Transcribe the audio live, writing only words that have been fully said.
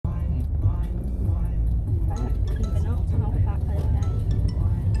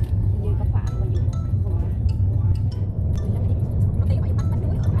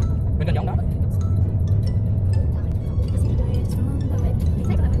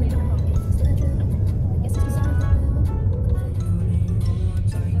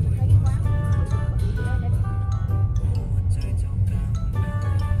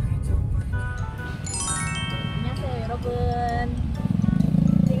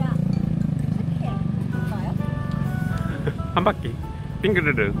한 바퀴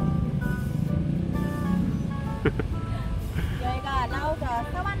빙그르르. 여기가 라오스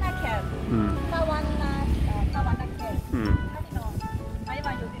사와나캣. 사와나캣. 카지노. 아니면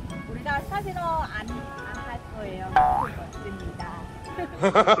여기 우리가 카지노 안 할 거예요. 부탁드립니다.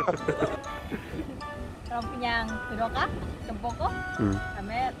 그럼 그냥 들어가 좀 보고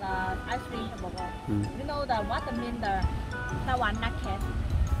그다음에 아이스크림 좀 먹어. You know the what mean the 사와나캣?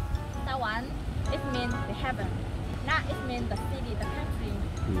 사완 it means the heaven. Na it means the city, the country.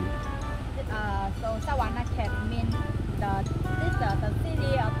 So 사와나캣 means the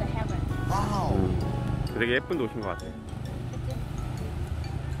city of the heaven. 와우. 되게 예쁜 옷인 것 같아. 그치?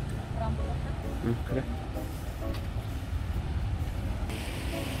 그럼 볼까? 응, 그래.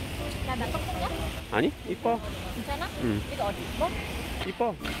 야, 나 깜짝이야? 아니, 이뻐. 괜찮아? 응. 이거 어디 입어?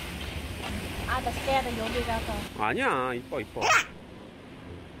 이뻐. 아, 나 스테이드 여기 가서. 아니야, 이뻐, 이뻐.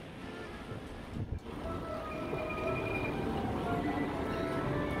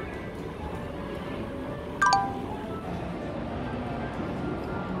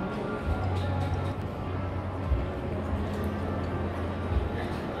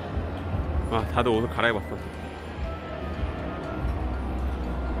 와, 다들 옷을 갈아입었어.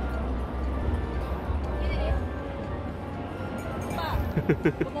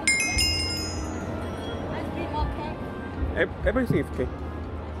 아이스크림 오케이? Everything is okay.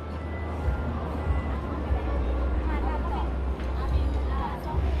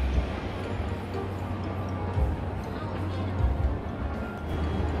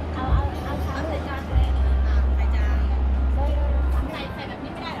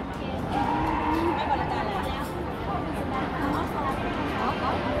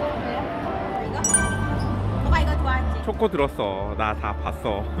 초코 들었어. 나 다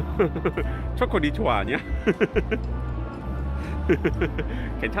봤어. 초코 니 좋아 아니야?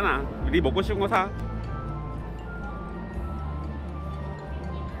 괜찮아. 니 먹고 싶은 거 사.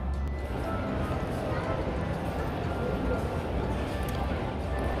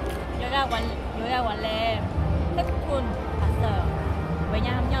 여기가 원래 태국분 봤어요.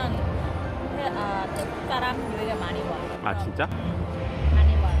 왜냐하면 태국 사람 여기가 많이 와. 아 진짜?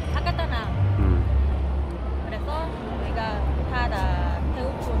 많이 와. 아까잖아. 그래서 우리가 다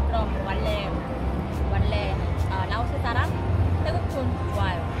태국분 그럼 원래 라오스 사람 태국분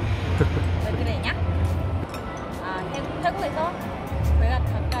좋아요. 왜 그러냐? 태국에서 우리가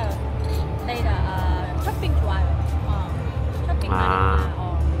가까요. 내가 쇼핑 좋아요. 쇼핑 많이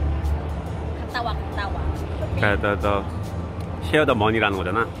와. 갔다 와. 쇼핑. 그래서 너 share the money라는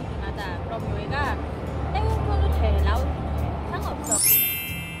거잖아. 맞아. 그럼 여기가 태국분도 돼. 라오스 상관없어.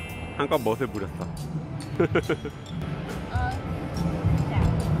 한껏 멋을 부렸어.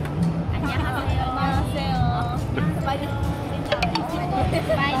 안녕하세요. 스파이디.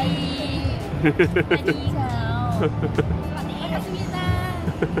 반갑습니다.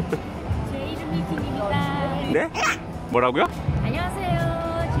 제 이름이 팅입니다. 네? 뭐라고요? 안녕하세요.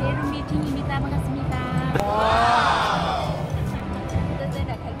 제 이름이 팅입니다. 반갑습니다.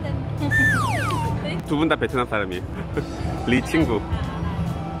 두 분 다 베트남 사람이에요. 리 친구.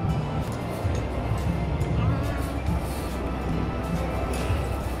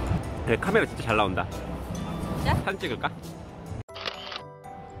 네, 카메라 진짜 잘 나온다. 진짜? 사진 찍을까?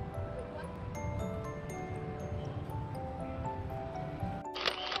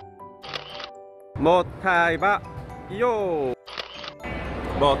 못하이바 요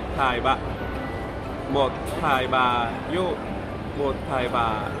못하이바 요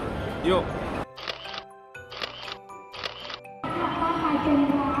못하이바 요.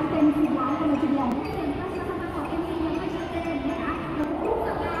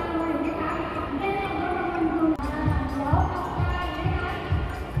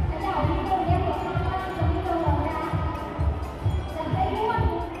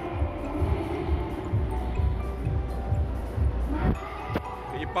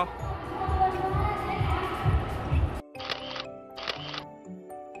 이뻐.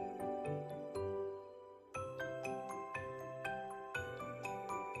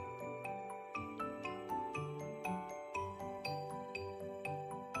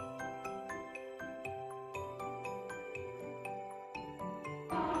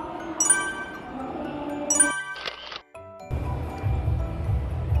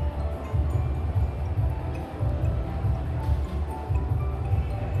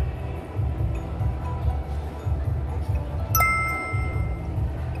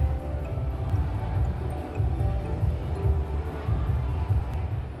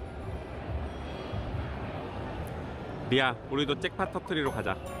 리아, 우리도 잭팟 터트리러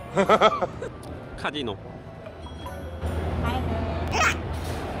가자. 카지노.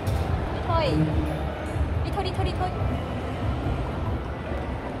 토이.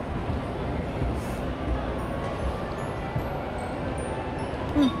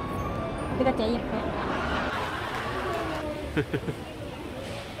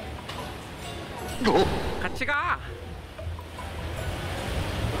 같이 가!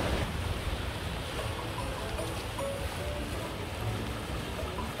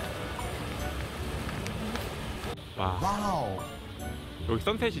 와. 와우. 여기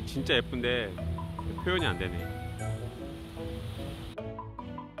선셋이 진짜 예쁜데 표현이 안 되네.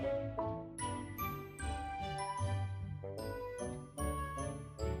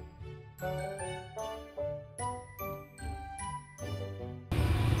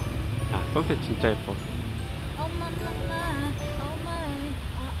 아, 선셋 진짜 예뻐. Ông